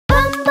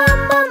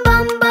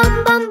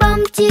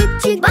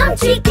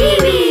Bumcheek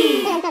TV.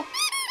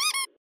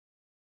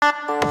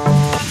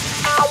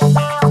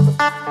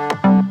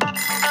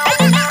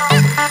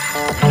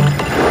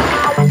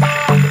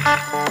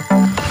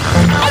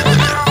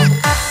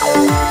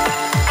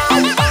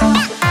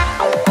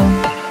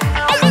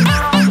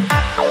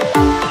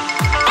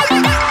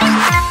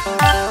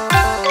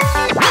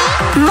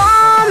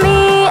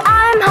 Mommy,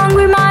 I'm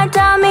hungry, my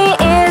tummy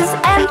is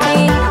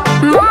empty.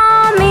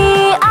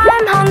 Mommy,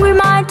 I'm hungry,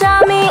 my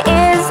tummy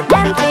is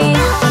empty.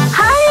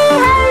 Hurry,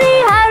 hurry,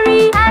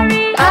 hurry,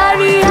 hurry,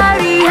 hurry,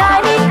 hurry,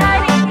 hurry,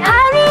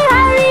 hurry,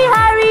 hurry,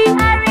 hurry,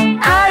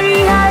 hurry,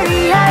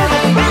 hurry,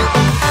 hurry.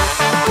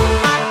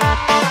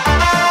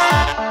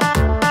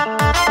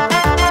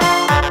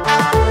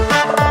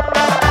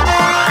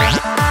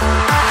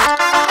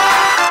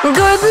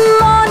 Good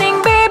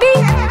morning, baby.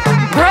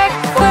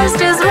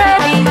 Breakfast is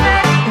ready.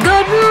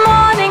 Good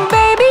morning,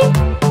 baby.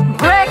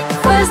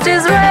 Breakfast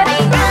is ready.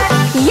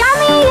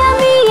 Yummy,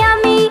 yummy,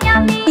 yummy,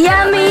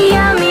 yummy, yummy,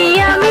 yummy,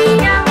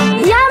 yummy,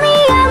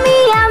 yummy,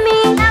 yummy,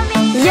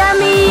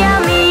 yummy,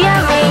 yummy,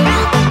 yummy.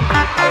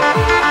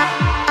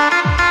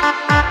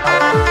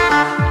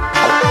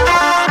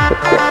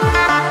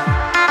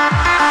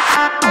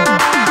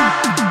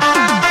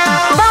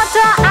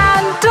 Butter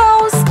and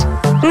toast,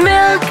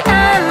 milk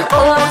and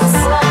oats,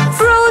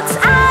 fruits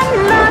and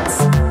nuts,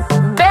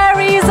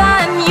 berries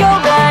and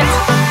yogurt.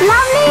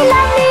 Lovely,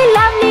 lovely,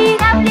 lovely,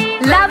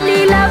 lovely,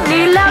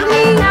 lovely, lovely,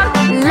 lovely,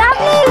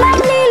 lovely,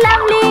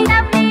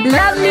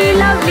 lovely,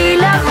 lovely,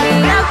 lovely,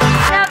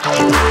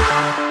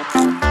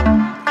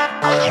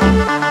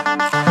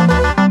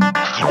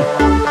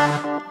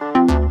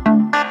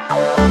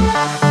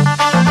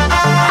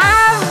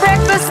 Have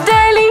breakfast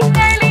daily,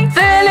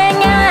 filling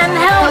and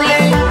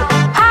healthy.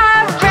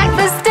 Have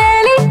breakfast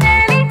daily,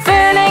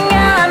 filling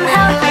and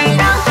healthy.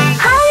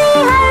 Hurry,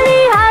 hurry,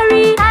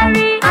 hurry,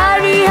 hurry,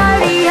 hurry,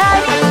 hurry,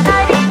 hurry,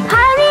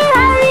 hurry,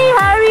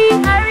 hurry,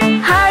 hurry,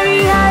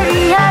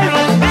 hurry,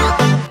 hurry.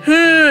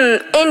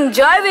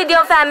 Enjoy with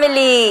your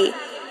family.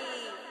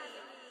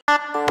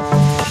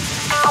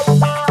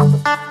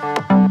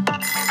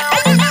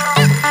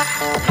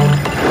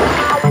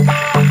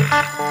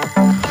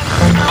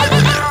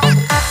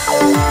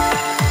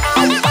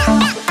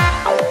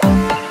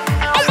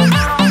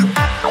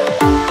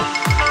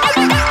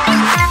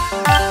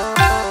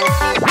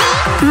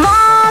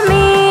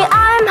 Mommy,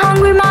 I'm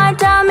hungry, my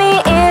tummy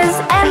is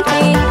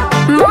empty.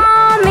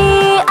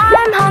 Mommy,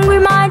 I'm hungry,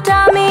 my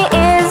tummy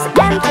is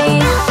empty.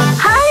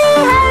 Hurry,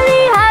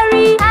 hurry,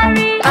 hurry,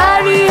 hurry,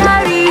 hurry,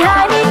 hurry,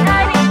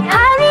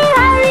 hurry,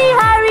 hurry,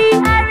 hurry,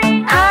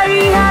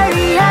 hurry,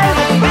 hurry,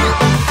 hurry.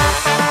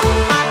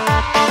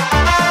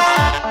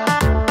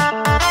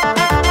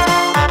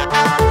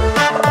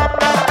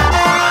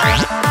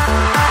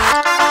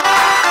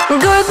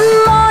 Good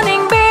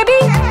morning, baby.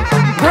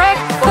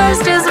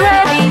 Breakfast is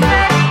ready.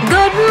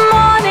 Good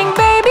morning,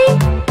 baby.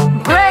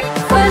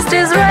 Breakfast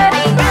is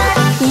ready.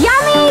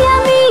 Yummy,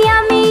 yummy,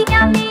 yummy,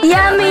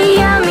 yummy,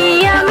 yummy, yummy,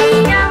 yummy,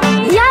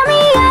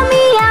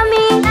 yummy,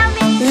 yummy,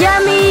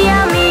 yummy,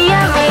 yummy,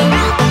 yummy.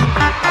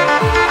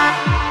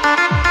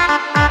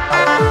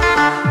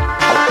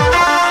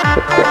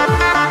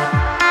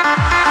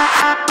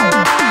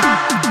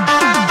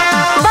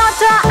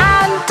 Butter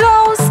and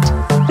toast,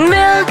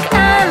 milk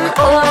and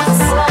oats,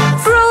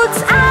 fruits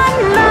and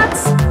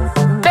nuts,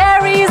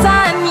 berries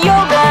and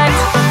yogurt.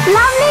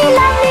 Lovely,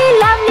 lovely,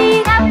 lovely,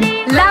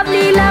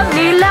 lovely,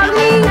 lovely,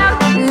 lovely,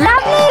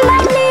 lovely,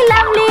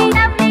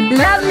 lovely,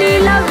 lovely,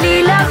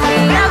 lovely,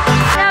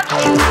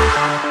 lovely,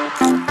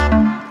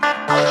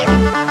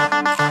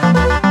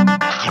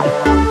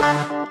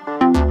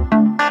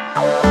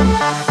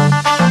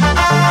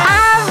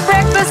 Have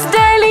breakfast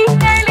daily,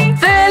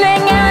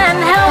 filling and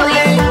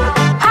healthy.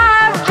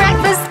 Have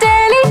breakfast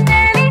daily,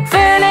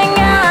 filling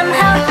and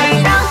healthy.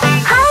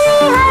 Hurry,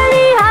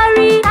 hurry,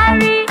 hurry,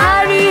 hurry,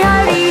 hurry,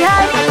 hurry,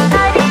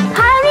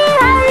 hurry,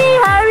 hurry,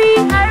 hurry,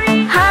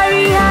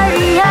 hurry,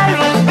 hurry,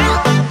 hurry.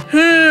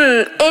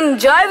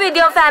 Enjoy with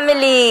your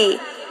family.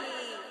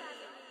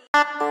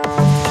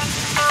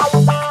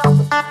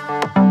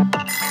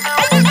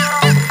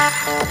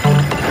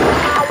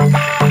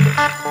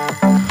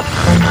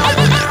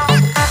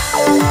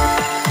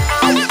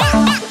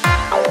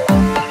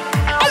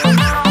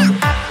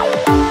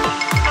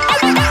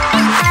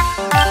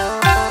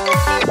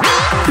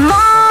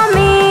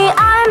 Mommy,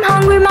 I'm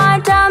hungry, my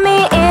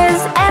tummy is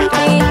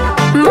empty.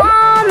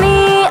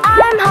 Mommy,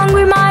 I'm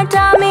hungry, my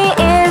tummy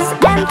is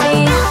empty.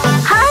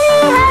 Hurry,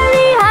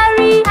 hurry,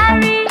 hurry,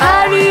 hurry,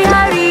 hurry,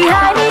 hurry,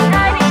 hurry,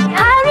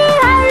 hurry,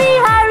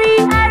 hurry,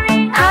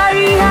 hurry,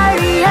 hurry,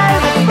 hurry,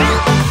 hurry.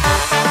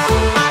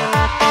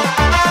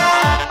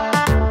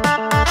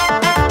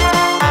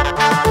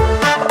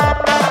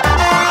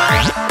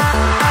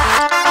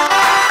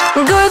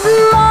 Good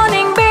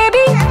morning,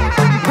 baby.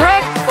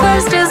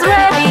 Breakfast is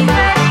ready.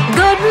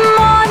 Good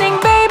morning,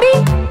 baby.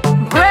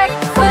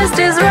 Breakfast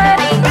is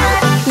ready.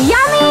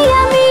 Yummy,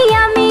 yummy,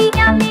 yummy,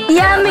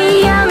 yummy,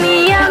 yummy,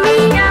 yummy,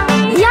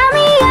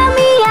 yummy,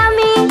 yummy,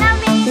 yummy,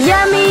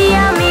 yummy,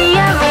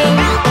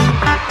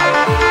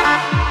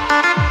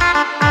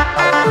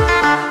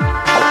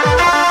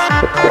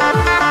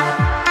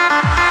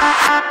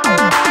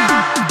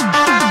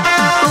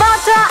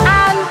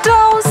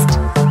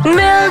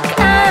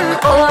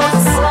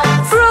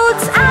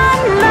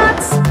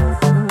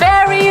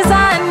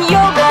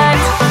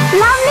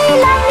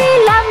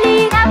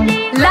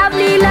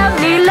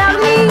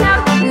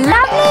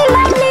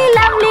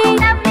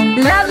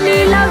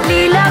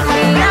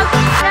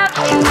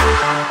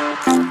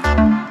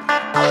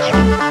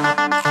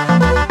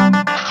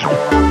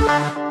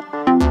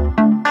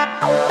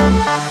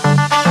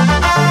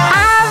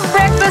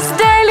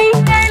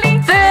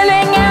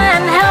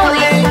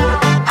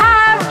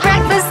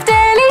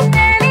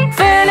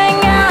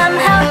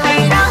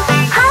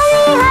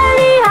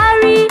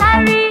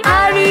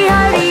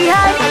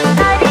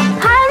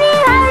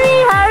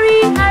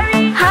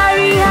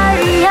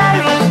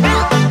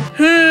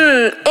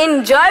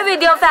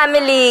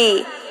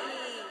 family.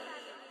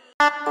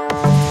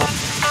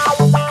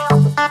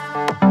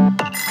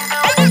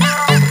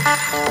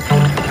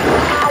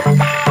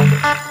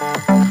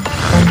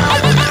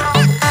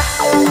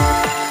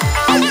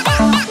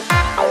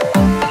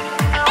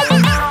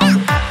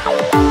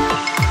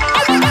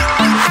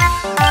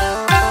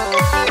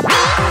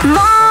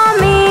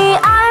 Mommy,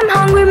 I'm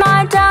hungry,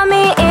 my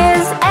tummy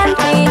is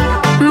empty.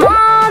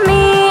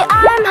 Mommy,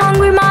 I'm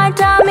hungry, my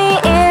tummy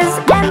is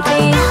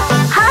empty.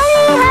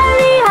 Hurry,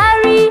 hurry,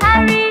 hurry,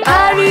 hurry,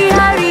 hurry,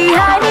 hurry,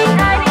 hurry,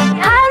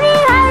 hurry,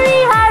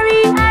 hurry,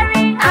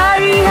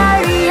 hurry,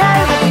 hurry,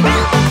 hurry,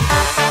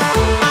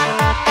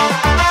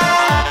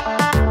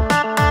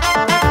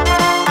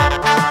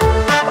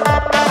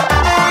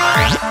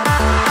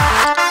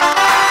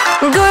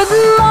 Good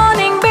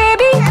morning,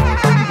 baby.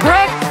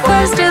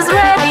 Breakfast is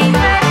ready.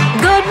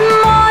 Good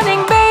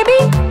morning, baby.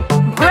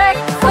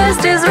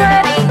 Breakfast is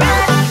ready.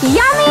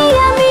 Yummy,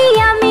 yummy,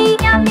 yummy,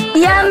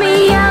 yummy,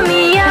 yummy,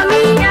 yummy,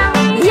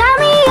 yummy,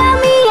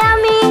 yummy,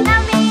 yummy,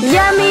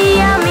 yummy,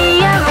 yummy,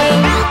 yummy.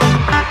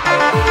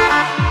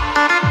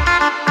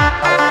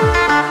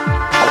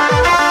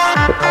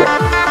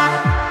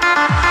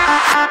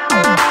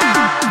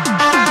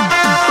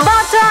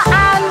 Butter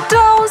and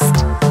toast,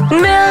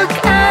 milk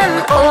and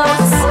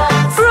oats,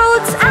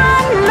 fruits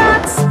and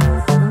nuts,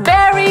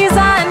 berries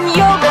and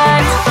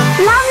yogurt.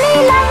 Lovely,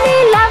 lovely,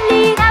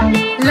 lovely,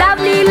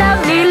 lovely,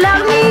 lovely,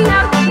 lovely,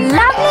 lovely,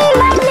 lovely,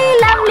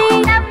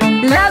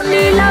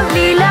 lovely,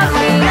 lovely,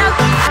 lovely,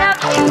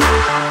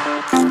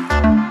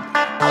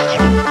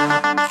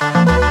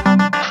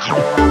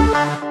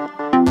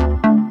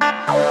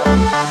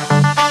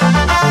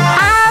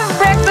 Have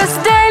breakfast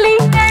daily,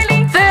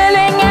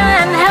 filling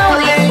and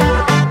healthy.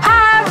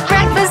 Have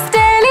breakfast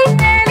daily,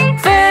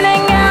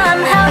 filling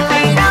and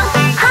healthy.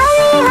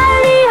 Hurry,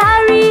 hurry,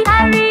 hurry,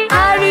 hurry,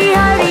 hurry,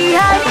 hurry,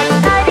 hurry,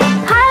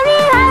 hurry,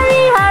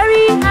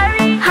 hurry,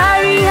 hurry,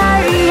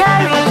 hurry,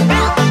 hurry.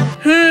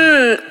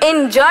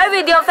 Enjoy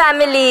with your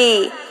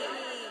family.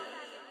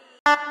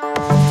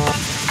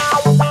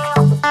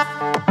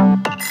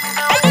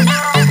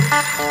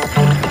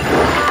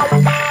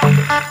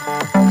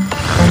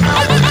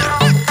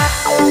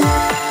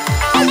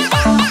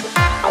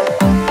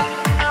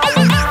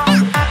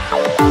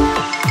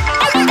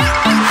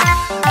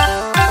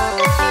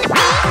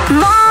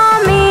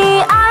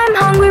 Mommy, I'm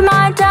hungry,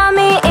 my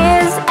tummy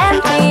is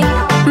empty.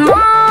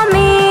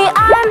 Mommy,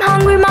 I'm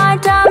hungry, my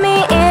tummy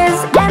is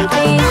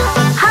empty.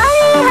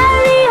 Hurry,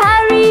 hurry,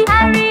 hurry,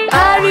 hurry,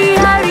 hurry,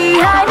 hurry,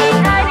 hurry,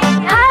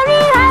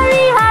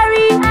 hurry,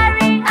 hurry,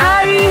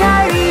 hurry,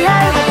 hurry,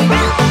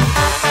 hurry,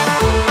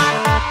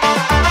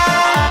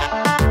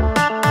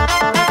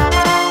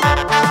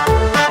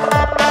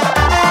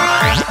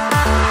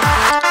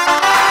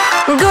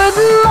 Good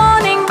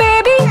morning,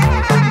 baby.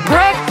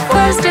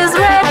 Breakfast is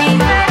ready.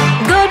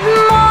 Good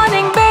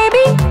morning,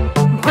 baby.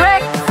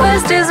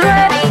 Breakfast is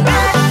ready.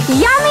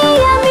 Yummy,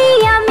 yummy,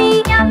 yummy,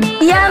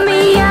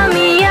 yummy,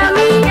 yummy,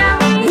 yummy,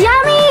 yummy,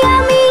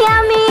 yummy,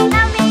 yummy,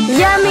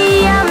 yummy,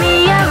 yummy,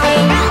 yummy.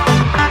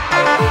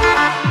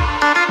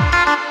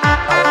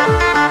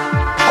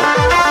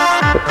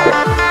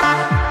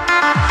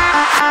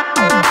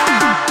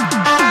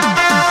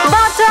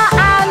 Butter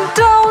and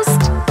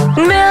toast,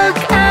 milk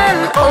and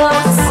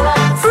oats,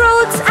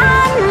 fruits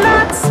and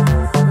nuts,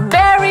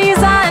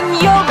 berries and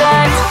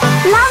yogurt.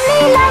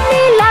 Lovely,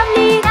 lovely,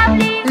 lovely,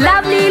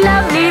 lovely,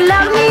 lovely,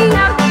 lovely,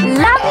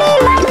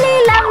 lovely,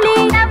 lovely,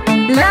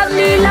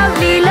 lovely,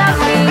 lovely,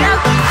 lovely,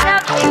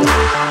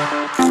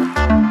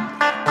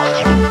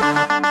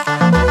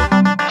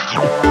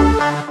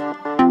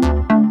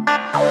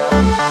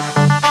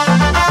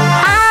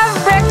 Have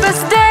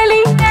breakfast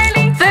daily,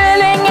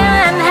 filling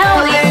and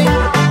healthy.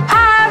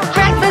 Have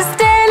breakfast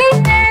daily,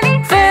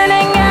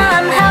 filling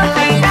and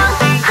healthy.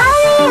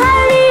 Hurry,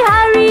 hurry,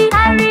 hurry,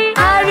 hurry,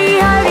 hurry,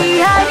 hurry,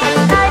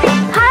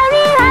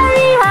 hurry,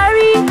 hurry,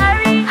 hurry,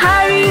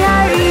 hurry,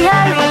 hurry,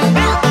 hurry.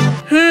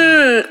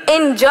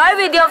 Enjoy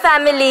with your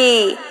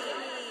family.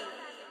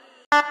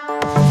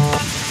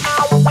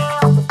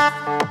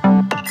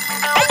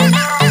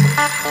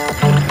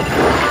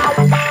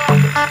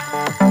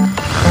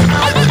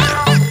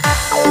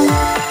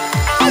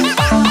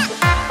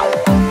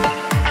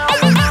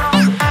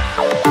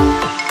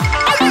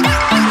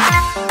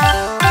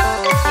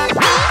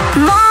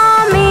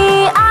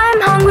 Mommy,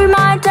 I'm hungry,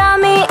 my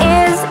tummy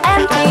is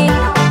empty.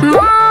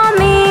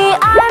 Mommy,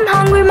 I'm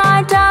hungry,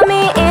 my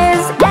tummy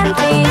is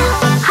empty.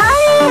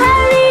 Hurry,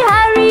 hurry,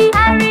 hurry,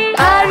 hurry,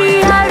 hurry,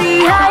 hurry,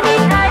 hurry,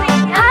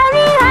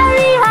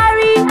 hurry,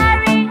 hurry,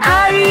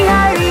 hurry,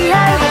 hurry,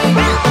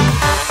 hurry.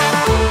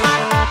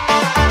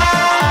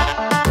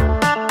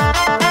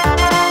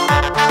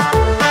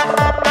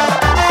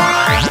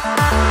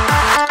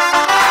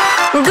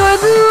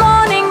 Good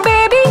morning,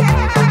 baby.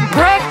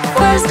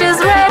 Breakfast is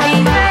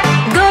ready.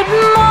 Good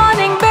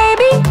morning,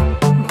 baby.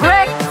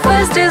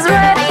 Breakfast is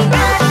ready.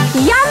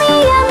 Yummy,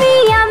 yummy,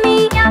 yummy,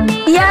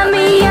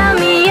 yummy, yummy,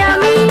 yummy,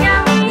 yummy,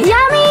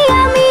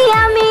 yummy,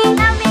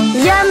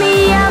 yummy, yummy,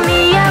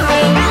 yummy,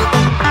 yummy.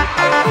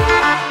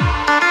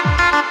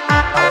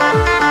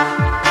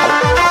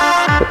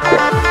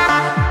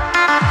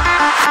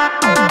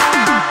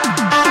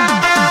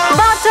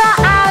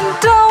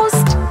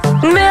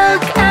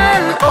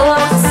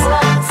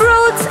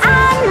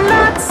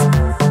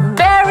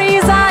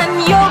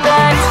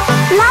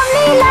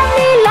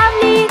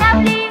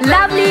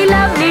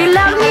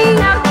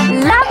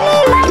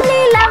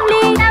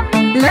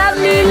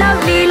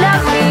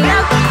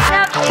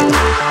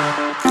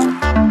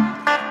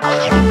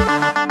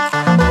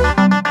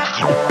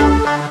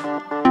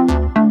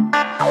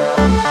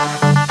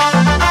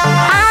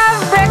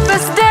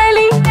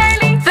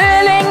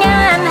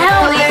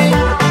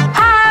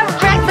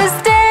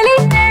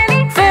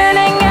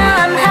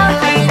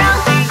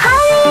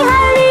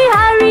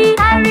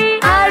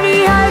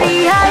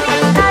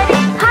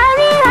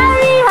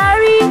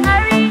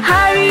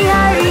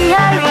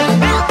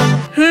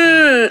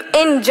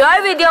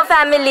 with your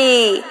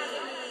family.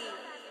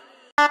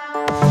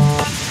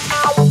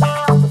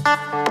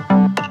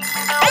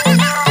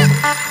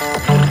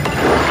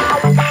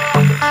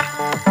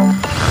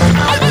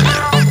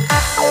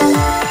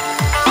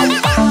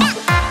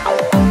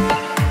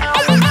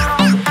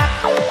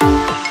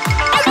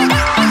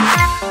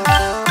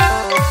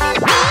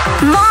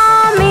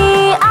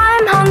 Mommy,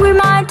 I'm hungry,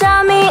 my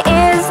tummy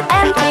is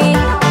empty.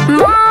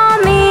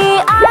 Mommy,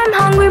 I'm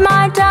hungry,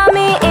 my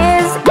tummy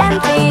is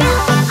empty.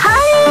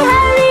 Hurry,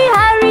 hurry,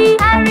 hurry,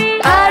 hurry,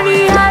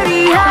 hurry,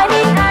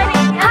 hurry,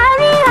 hurry,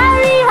 hurry,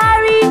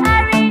 hurry,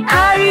 hurry,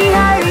 hurry,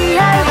 hurry,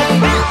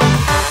 hurry.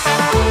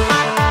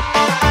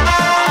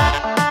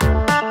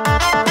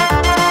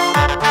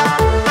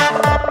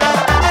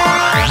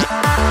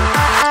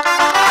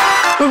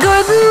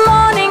 Good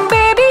morning,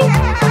 baby.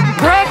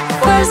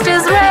 Breakfast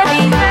is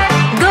ready.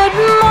 Good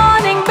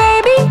morning,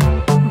 baby.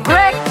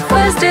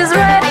 Breakfast is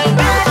ready.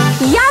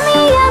 Yummy,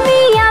 yummy,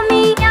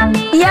 yummy,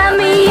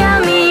 yummy,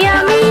 yummy,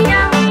 yummy,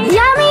 yummy,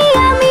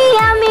 yummy,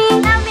 yummy,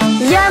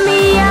 yummy,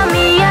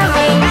 yummy,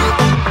 yummy.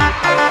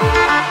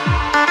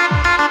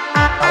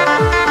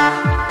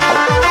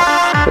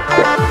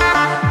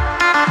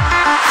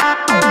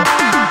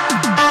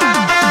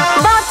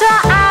 Butter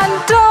and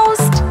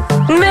toast,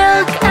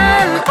 milk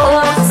and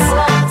oats,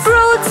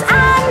 fruits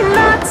and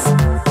nuts,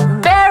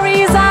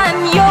 berries and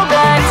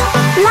yogurt.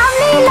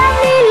 Lovely,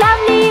 lovely,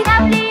 lovely,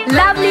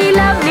 lovely,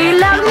 lovely,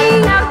 lovely,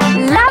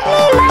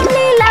 lovely,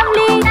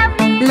 lovely,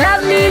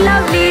 lovely,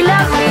 lovely, lovely,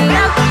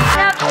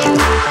 lovely.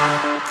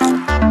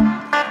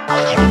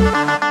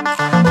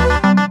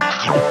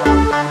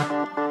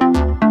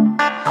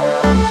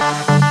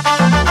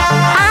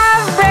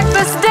 Have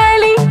breakfast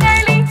daily,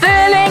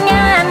 filling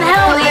and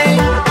healthy.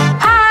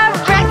 Have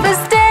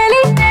breakfast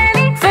daily,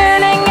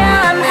 filling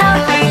and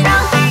healthy.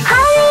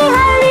 Hurry,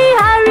 hurry,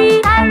 hurry,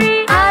 hurry,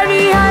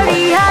 hurry,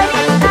 hurry,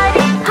 hurry,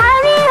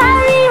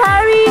 hurry,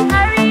 hurry,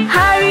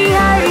 hurry,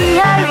 hurry,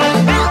 hurry.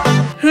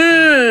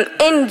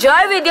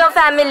 Enjoy with your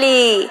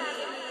family.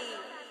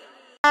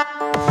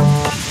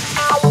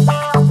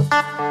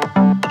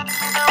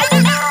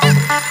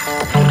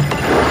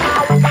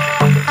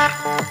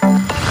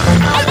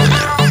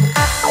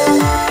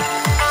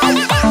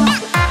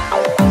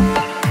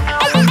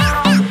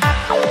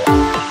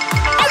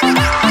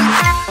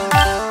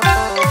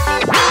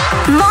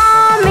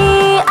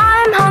 Mommy,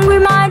 I'm hungry,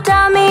 my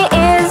tummy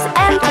is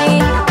empty.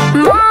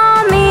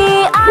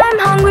 Mommy, I'm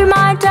hungry,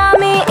 my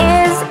tummy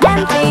is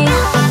empty.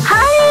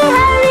 Hurry,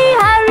 hurry,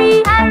 hurry,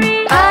 hurry,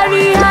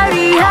 hurry,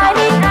 hurry,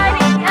 hurry,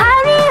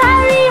 hurry,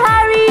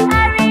 hurry,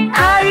 hurry,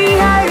 hurry,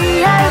 hurry,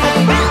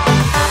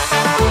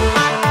 hurry.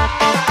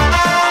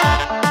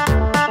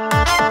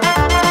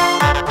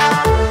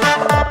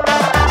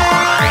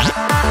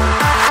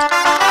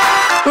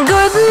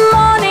 Good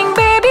morning,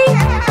 baby.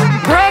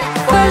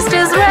 Breakfast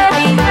is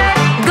ready.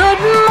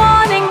 Good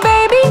morning,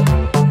 baby.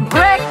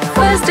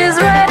 Breakfast is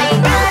ready.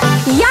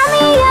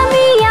 Yummy,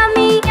 yummy,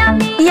 yummy,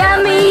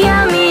 yummy,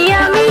 yummy,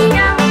 yummy,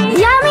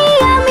 yummy,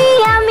 yummy,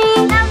 yummy,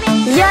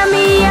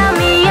 yummy,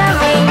 yummy,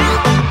 yummy.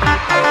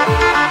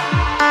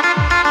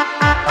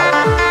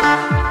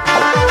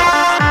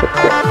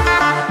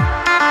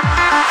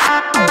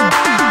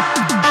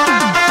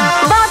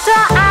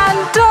 Butter and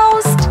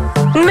toast,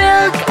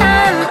 milk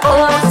and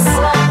oats,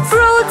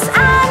 fruits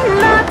and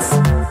nuts,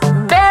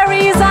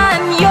 berries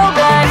and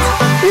yogurt.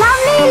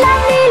 Lovely,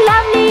 lovely,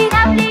 lovely,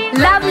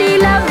 lovely,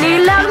 lovely,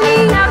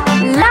 lovely,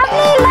 lovely,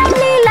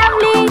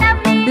 lovely,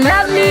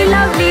 lovely,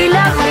 lovely,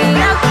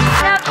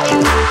 lovely,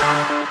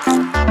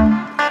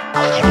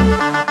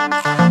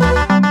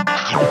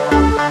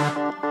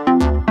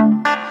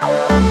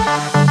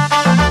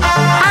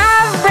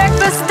 Have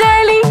breakfast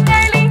daily,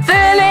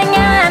 filling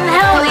and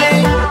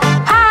healthy.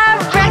 Have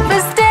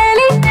breakfast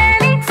daily,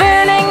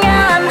 filling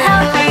and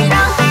healthy.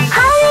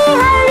 Hurry,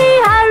 hurry,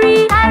 hurry,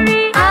 hurry,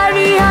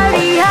 hurry,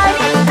 hurry,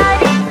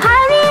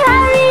 hurry,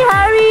 hurry,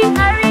 hurry,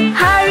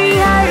 hurry,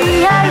 hurry,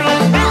 hurry.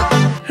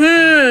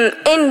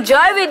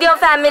 Enjoy with your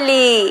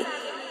family.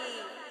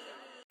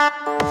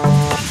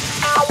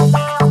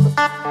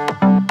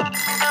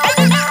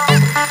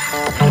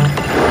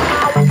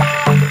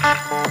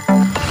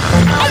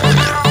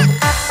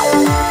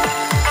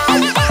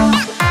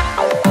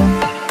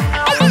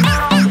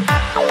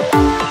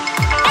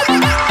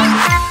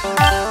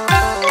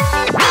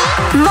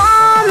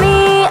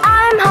 Mommy,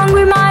 I'm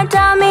hungry, my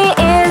tummy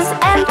is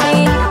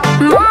empty.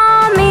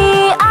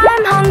 Mommy,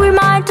 I'm hungry,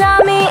 my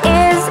tummy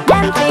is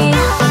empty.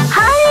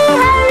 Hurry,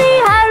 hurry,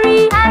 hurry,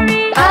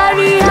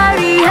 hurry,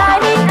 hurry,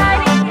 hurry,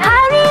 hurry,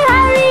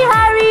 hurry,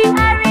 hurry,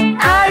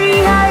 hurry,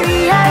 hurry,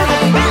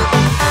 hurry.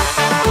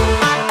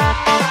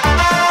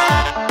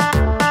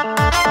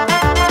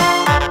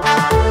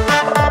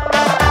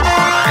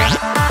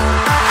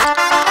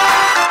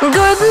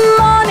 Good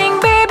morning,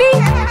 baby.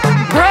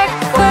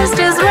 Breakfast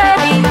is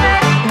ready.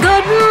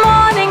 Good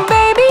morning,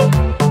 baby.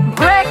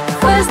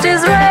 Breakfast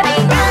is ready.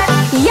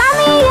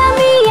 Yummy,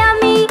 yummy,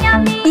 yummy,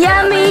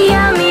 yummy,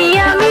 yummy,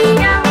 yummy,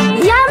 yummy,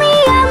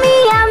 yummy,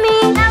 yummy,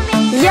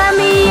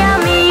 yummy,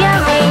 yummy,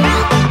 yummy.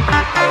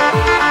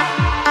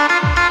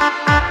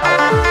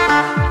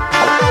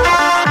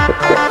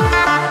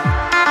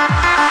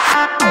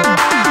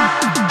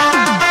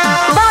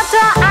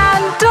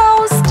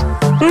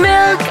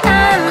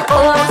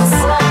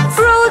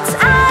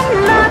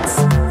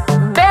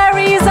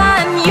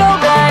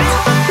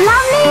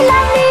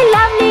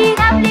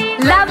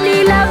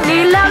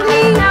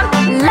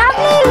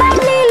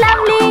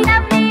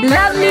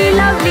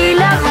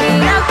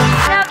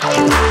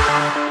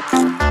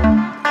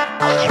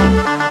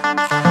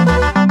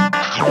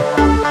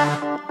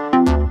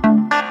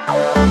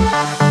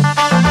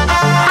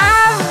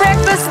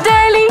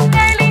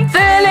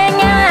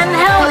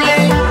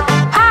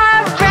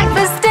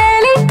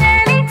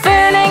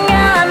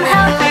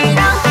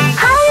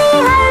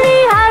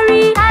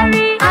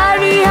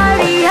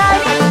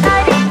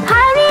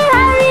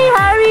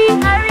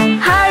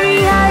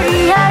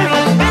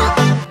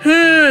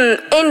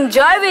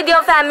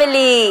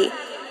 family.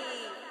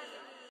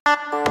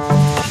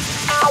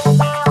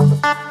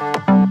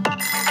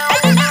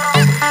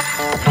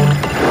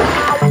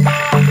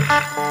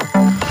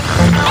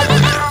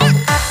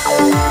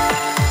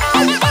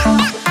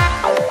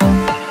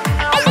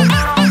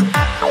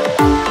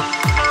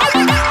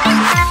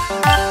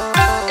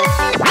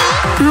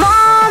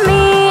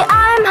 Mommy,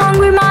 I'm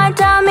hungry, my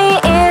tummy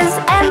is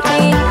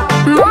empty.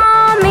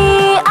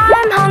 Mommy,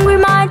 I'm hungry,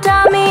 my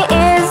tummy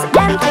is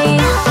empty.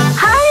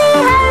 Hurry,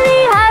 hurry,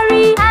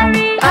 hurry,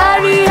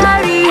 hurry,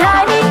 hurry,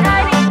 hurry,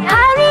 hurry,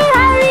 hurry,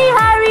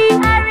 hurry,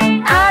 hurry,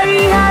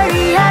 hurry,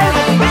 hurry,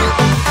 hurry.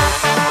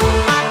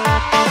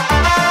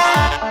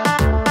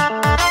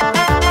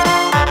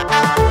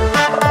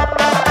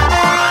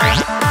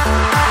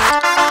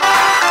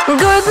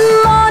 Good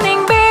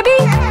morning, baby.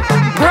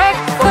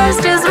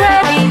 Breakfast is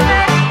ready.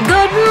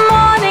 Good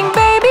morning,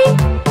 baby.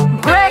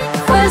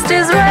 Breakfast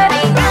is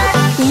ready.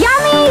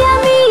 Yummy,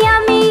 yummy,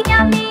 yummy,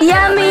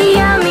 yummy,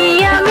 yummy,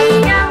 yummy,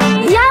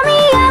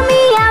 yummy,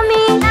 yummy,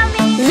 yummy,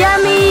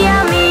 yummy,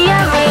 yummy,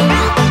 yummy.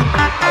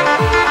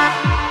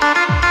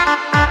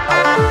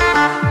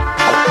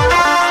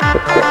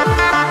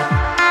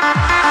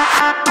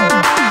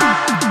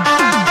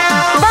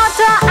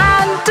 Butter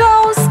and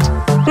toast,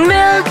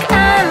 milk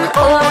and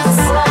oats,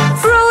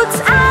 fruits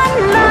and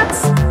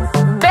nuts,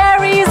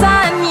 berries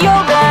and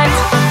yogurt.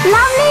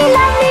 Lovely,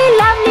 lovely,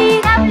 lovely,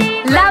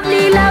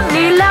 lovely,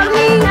 lovely,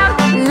 lovely,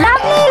 lovely,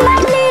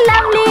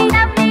 lovely,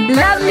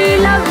 lovely,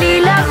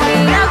 lovely,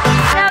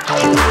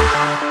 lovely,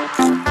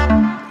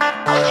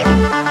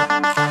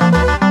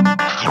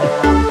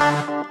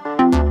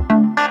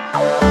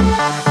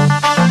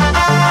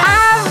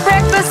 Have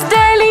breakfast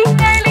daily,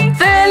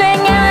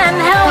 filling and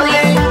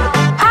healthy.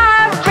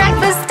 Have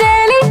breakfast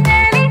daily,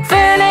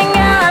 filling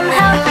and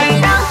healthy.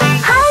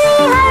 Hurry,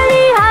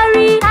 hurry,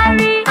 hurry,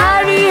 hurry,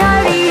 hurry,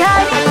 hurry,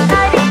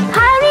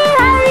 hurry,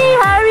 hurry,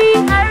 hurry,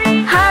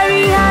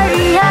 hurry,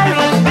 hurry,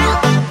 hurry.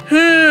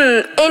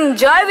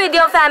 Enjoy with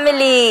your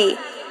family.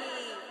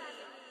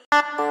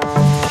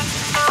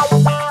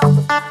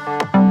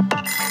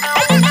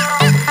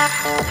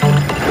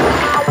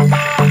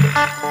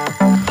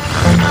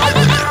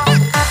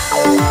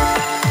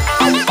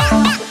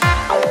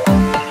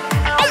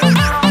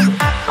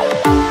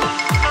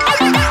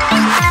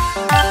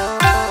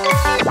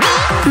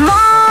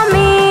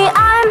 Mommy,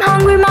 I'm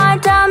hungry, my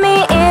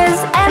tummy is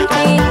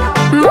empty.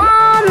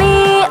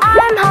 Mommy,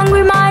 I'm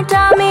hungry, my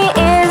tummy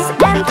is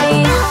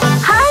empty.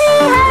 Hurry,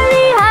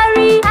 hurry,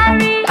 hurry,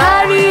 hurry,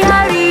 hurry,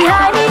 hurry,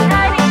 hurry,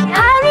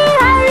 hurry,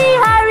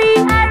 hurry,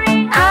 hurry,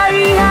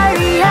 hurry,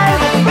 hurry,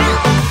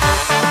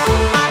 hurry.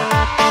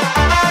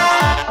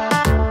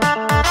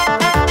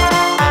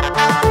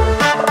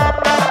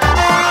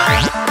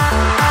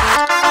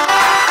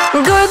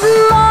 Good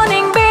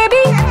morning,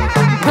 baby.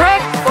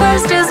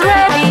 Breakfast is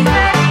ready.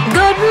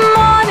 Good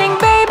morning,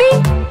 baby.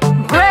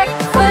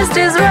 Breakfast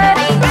is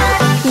ready.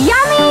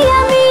 Yummy,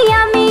 yummy,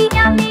 yummy,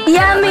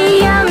 yummy,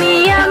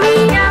 yummy, yummy, yummy,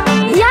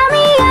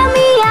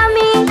 yummy,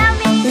 yummy,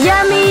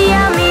 yummy,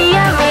 yummy,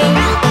 yummy.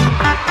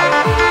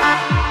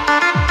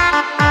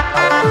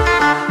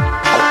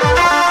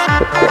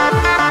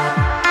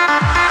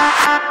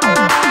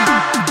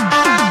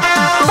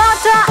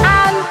 Butter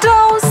and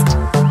toast,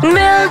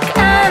 milk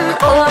and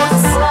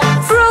oats,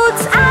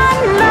 fruits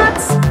and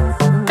nuts,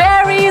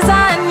 berries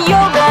and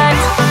yogurt.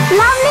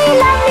 Lovely,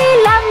 lovely,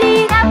 lovely,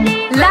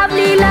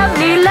 lovely,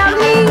 lovely, lovely,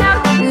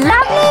 lovely,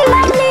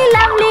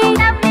 lovely,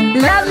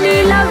 lovely,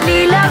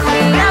 lovely,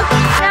 lovely,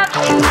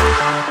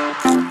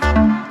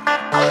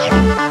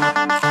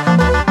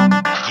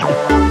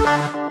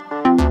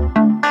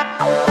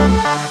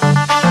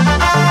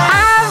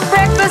 Have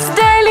breakfast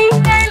daily,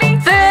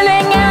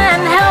 filling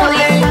and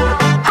healthy.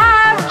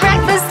 Have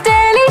breakfast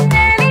daily,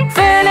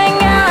 filling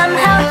and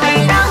healthy.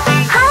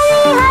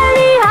 Hurry,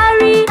 hurry,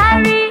 hurry,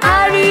 hurry,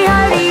 hurry,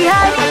 hurry,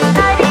 hurry,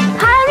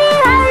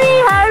 hurry,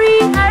 hurry,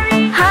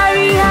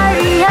 hurry,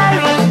 hurry,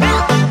 hurry.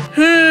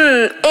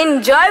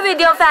 Enjoy with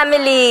your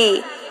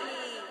family.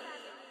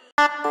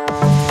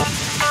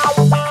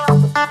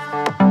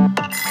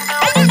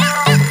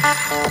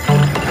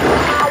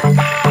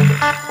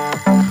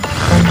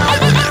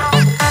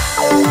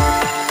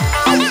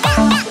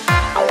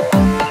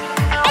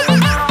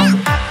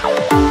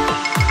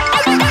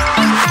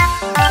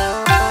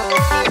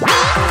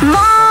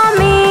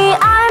 Mommy,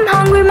 I'm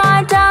hungry,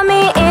 my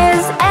tummy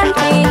is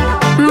empty.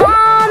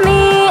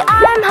 Mommy,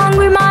 I'm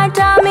hungry, my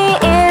tummy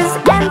is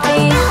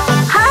empty.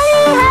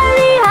 Hurry,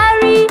 hurry,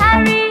 hurry,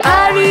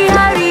 hurry,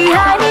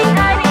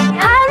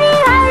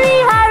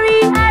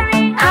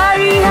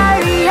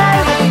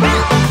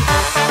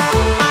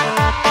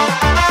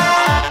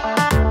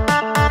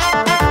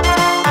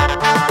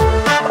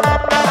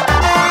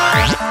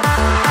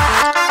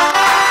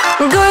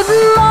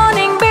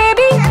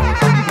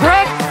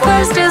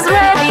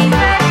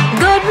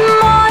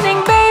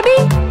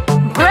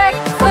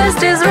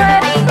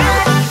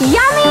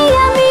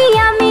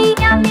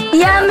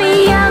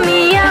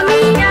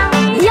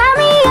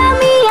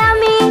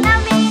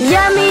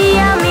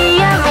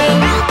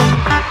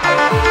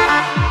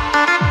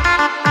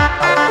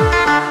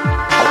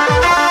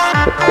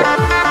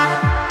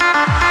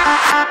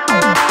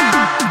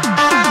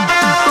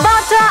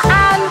 Butter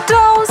and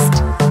toast,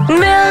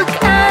 milk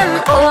and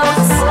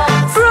oats,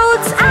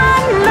 fruits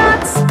and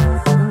nuts,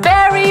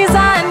 berries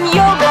and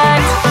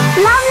yogurt.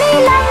 Lovely,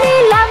 lovely,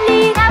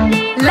 lovely,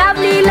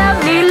 lovely,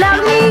 lovely,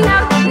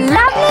 lovely,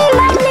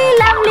 lovely,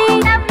 lovely,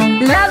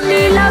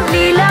 lovely,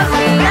 lovely,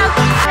 lovely,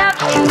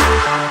 lovely.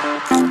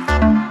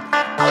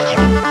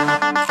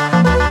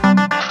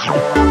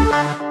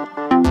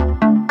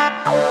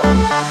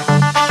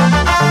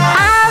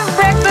 Have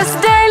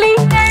breakfast daily,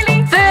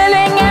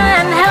 filling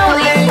and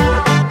healthy.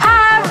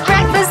 Have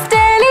breakfast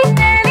daily,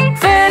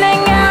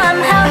 filling and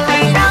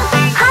healthy.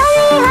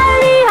 Hurry,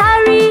 hurry,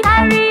 hurry,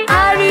 hurry,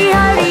 hurry,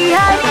 hurry,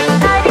 hurry,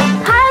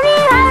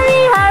 hurry,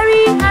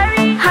 hurry,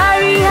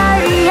 hurry,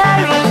 hurry,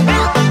 hurry.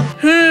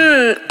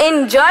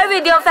 Enjoy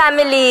with your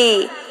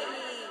family.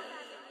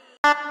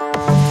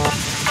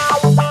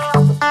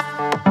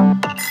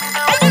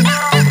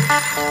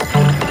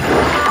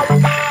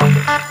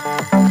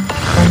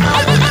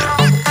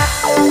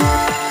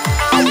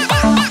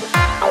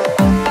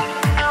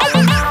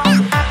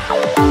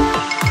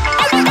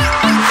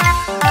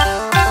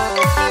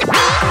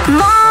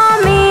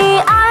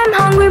 Mommy, I'm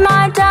hungry,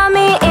 my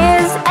tummy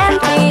is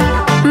empty.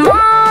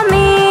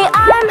 Mommy,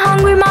 I'm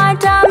hungry, my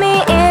tummy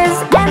is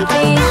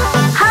empty.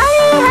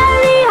 Hurry,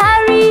 hurry,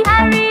 hurry,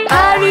 hurry,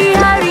 hurry,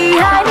 hurry,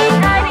 hurry,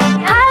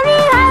 hurry,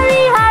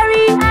 hurry,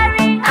 hurry,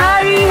 hurry,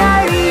 hurry,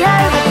 hurry,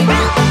 hurry.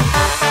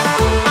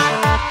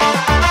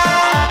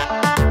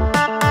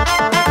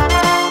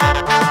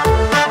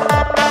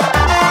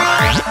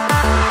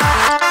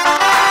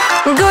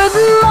 Good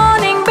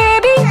morning,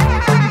 baby.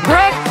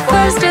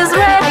 Breakfast is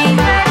ready.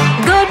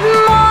 Good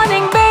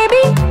morning,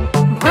 baby.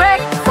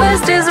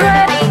 Breakfast is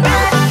ready.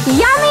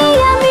 Yummy,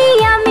 yummy,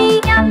 yummy,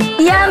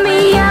 yummy,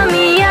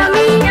 yummy,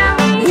 yummy,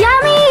 yummy,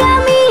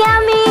 yummy,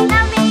 yummy,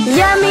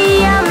 yummy,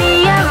 yummy,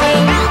 yummy.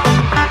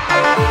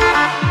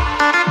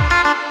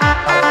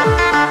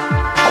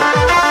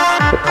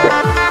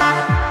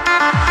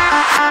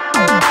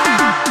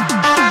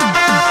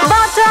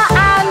 Butter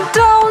and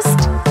toast,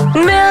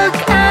 milk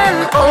and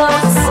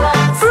oats,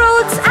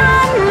 fruits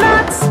and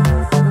nuts,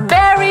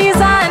 berries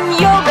and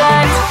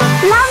yogurt.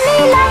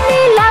 Lovely,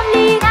 lovely,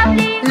 lovely,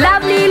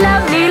 lovely,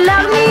 lovely,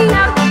 lovely,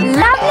 lovely,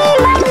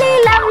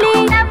 lovely,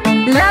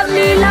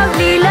 lovely,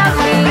 lovely, lovely,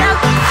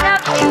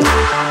 lovely.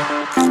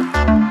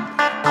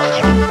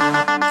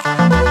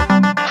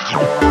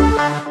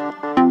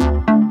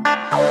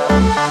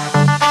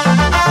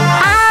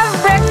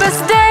 Have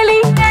breakfast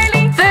daily,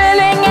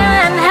 filling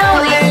and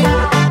healthy.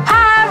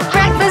 Have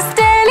breakfast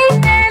daily,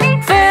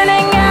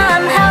 filling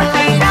and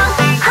healthy.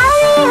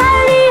 Hurry,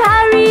 hurry,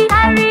 hurry,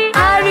 hurry,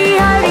 hurry,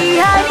 hurry,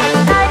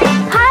 hurry,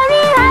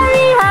 hurry,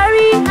 hurry,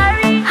 hurry,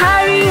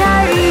 hurry,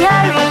 hurry,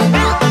 hurry.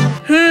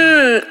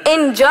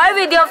 Enjoy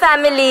with your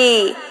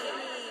family.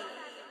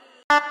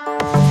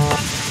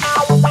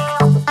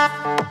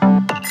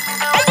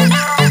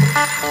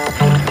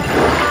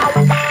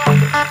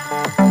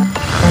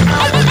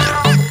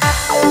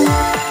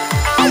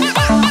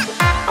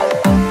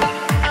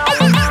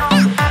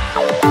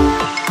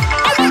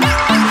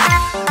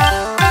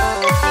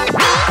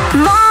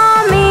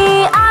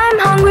 Mommy, I'm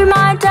hungry,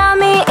 my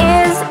tummy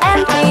is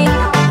empty.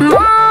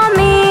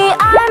 Mommy,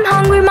 I'm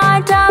hungry,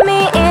 my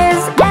tummy is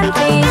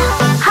empty.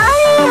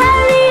 Hurry,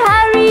 hurry,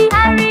 hurry,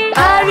 hurry,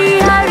 hurry,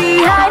 hurry,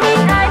 hurry,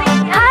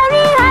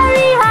 hurry,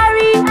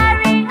 hurry,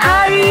 hurry,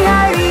 hurry,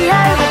 hurry,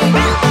 hurry.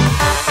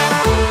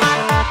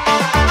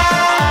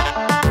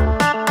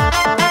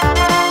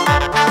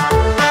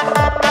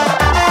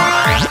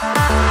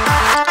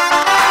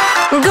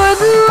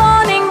 Good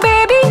morning,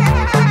 baby.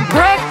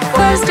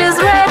 Breakfast is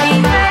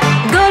ready.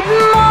 Good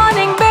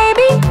morning,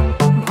 baby.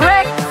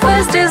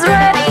 Breakfast is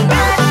ready.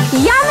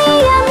 Yummy,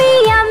 yummy,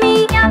 yummy,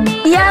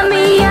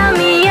 yummy,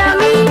 yummy,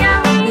 yummy,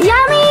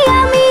 yummy,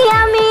 yummy,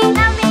 yummy,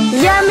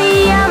 yummy,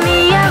 yummy,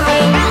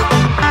 yummy.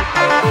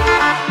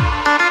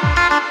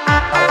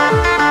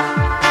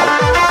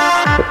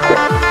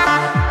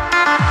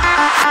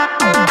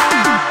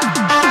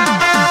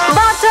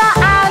 Butter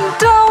and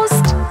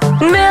toast,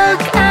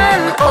 milk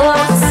and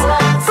oats,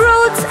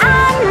 fruits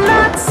and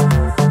nuts,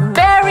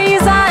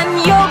 berries and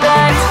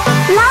yogurt.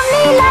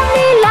 Lovely,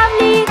 lovely,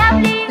 lovely,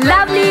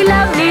 lovely,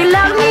 lovely,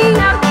 lovely,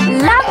 lovely,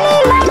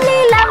 lovely,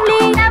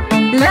 lovely,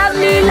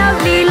 lovely,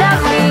 lovely,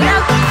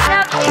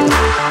 lovely.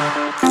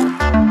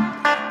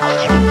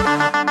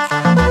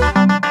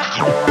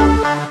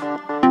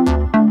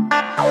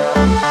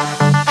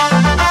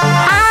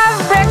 Have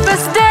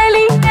breakfast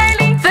daily,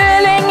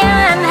 filling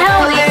and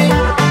healthy.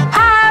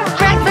 Have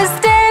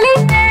breakfast daily,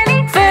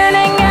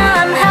 filling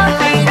and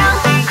healthy.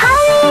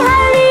 Hurry,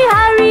 hurry,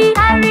 hurry,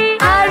 hurry,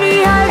 hurry,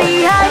 hurry,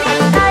 hurry,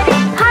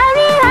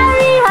 hurry,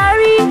 hurry,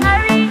 hurry,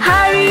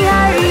 hurry,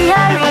 hurry,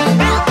 hurry.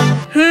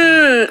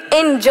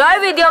 Enjoy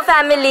with your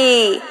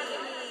family.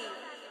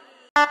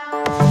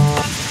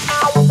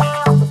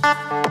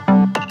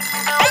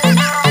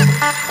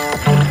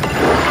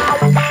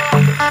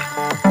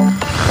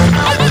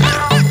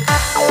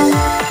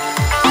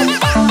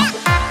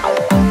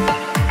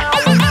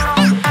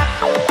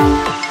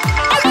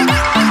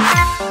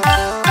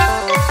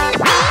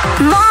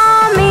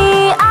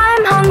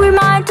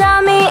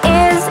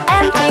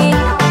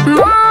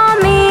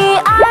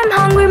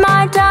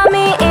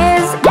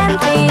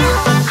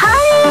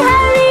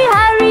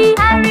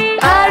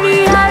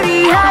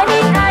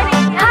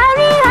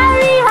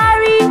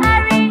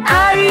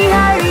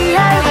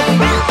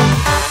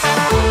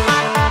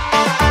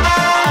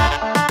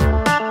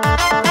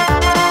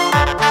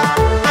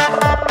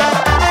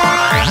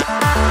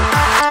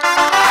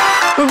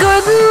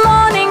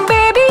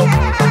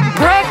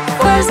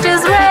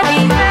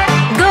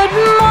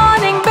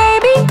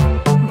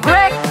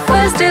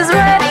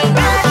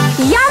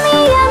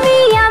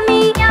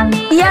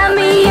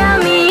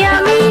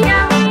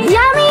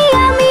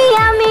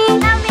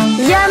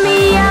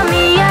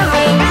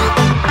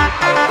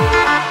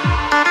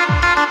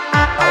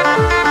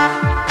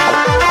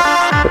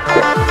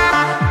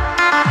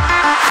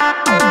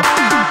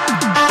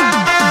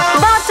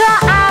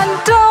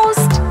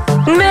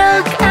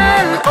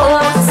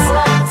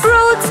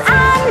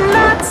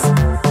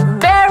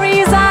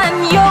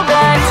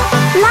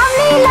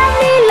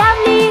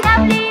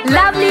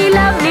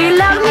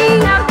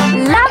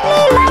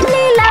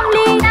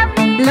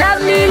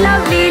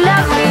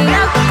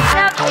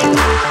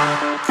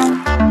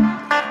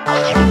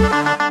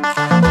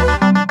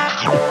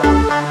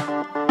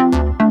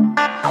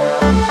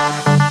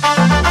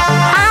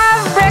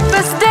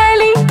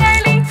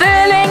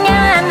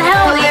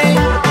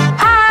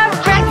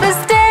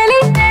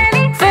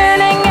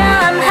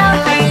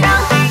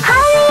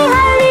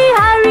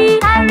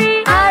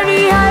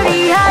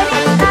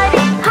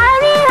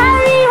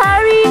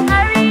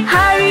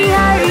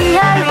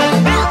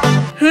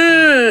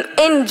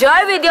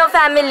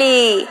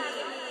 family.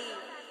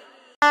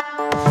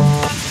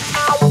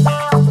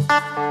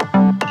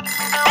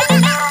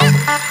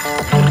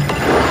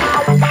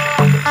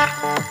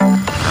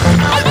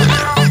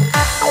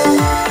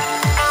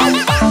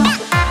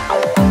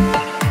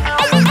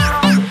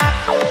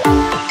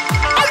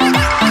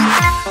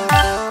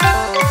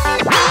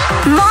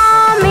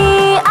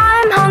 Mommy,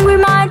 I'm hungry,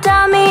 my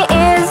tummy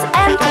is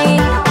empty.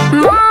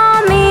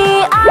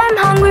 Mommy, I'm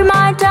hungry,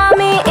 my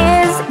tummy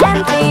is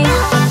empty.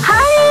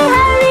 Hurry,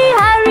 hurry,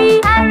 hurry,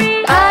 hurry,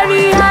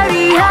 hurry,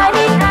 hurry,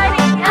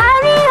 hurry,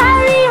 hurry,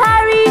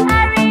 hurry,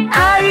 hurry,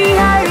 hurry,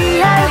 hurry,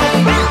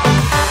 hurry.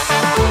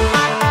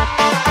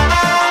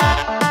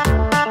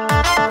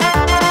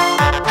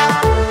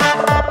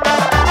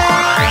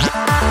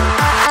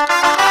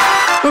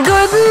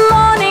 Good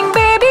morning,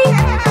 baby.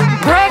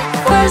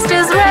 Breakfast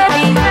is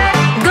ready.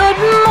 Good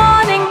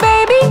morning,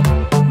 baby.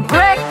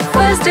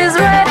 Breakfast is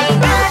ready.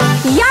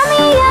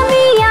 Yummy,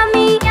 yummy,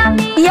 yummy,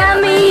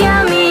 yummy,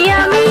 yummy, yummy,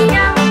 yummy,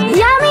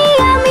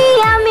 yummy,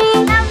 yummy,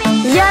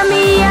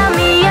 yummy,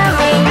 yummy,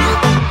 yummy.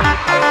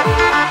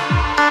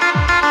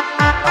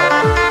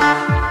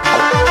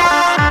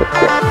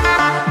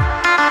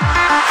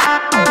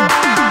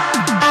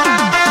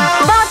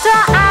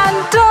 Butter and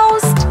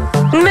toast,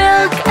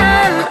 milk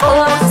and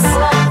oats,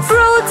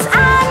 fruits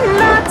and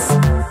nuts,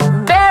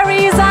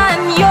 berries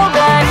and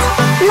yogurt.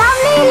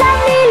 Lovely,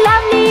 lovely,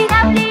 lovely,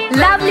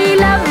 lovely,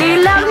 lovely,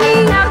 lovely, lovely,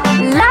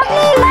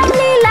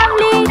 lovely,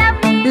 lovely,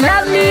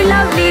 lovely,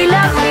 lovely,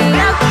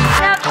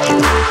 lovely.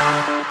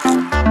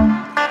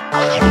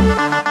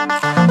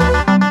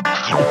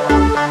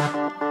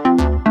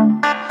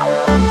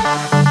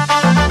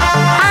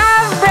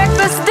 Have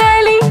breakfast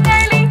daily,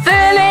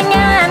 filling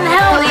and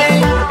healthy.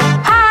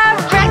 Have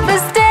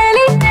breakfast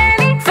daily,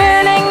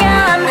 filling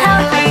and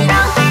healthy.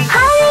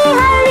 Hurry,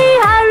 hurry,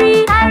 hurry,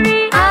 hurry,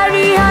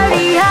 hurry,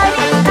 hurry, hurry,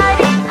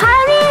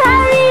 hurry,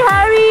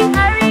 hurry,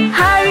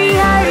 hurry,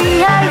 hurry,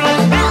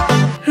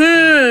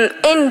 hurry.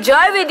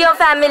 Enjoy with your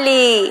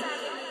family.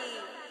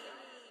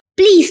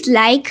 Please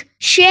like,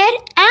 share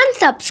and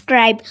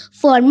subscribe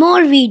for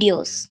more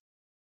videos.